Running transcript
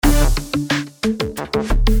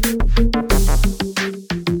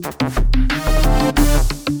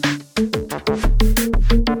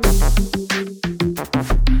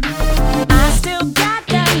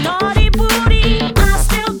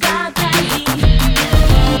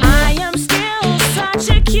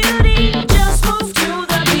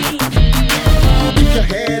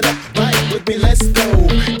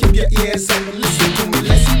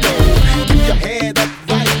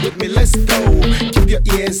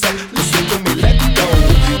ears up, listen to me, let go.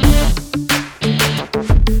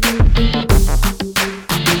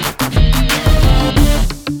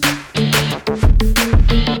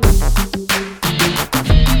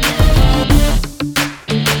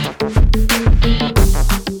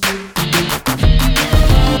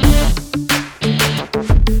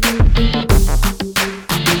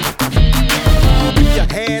 Keep your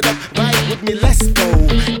head up, ride with me, let's go.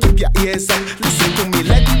 Keep your ears up, listen to me,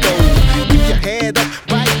 let go. Keep your head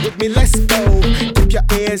up, ride with me, let's go. Keep your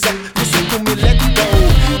ears up.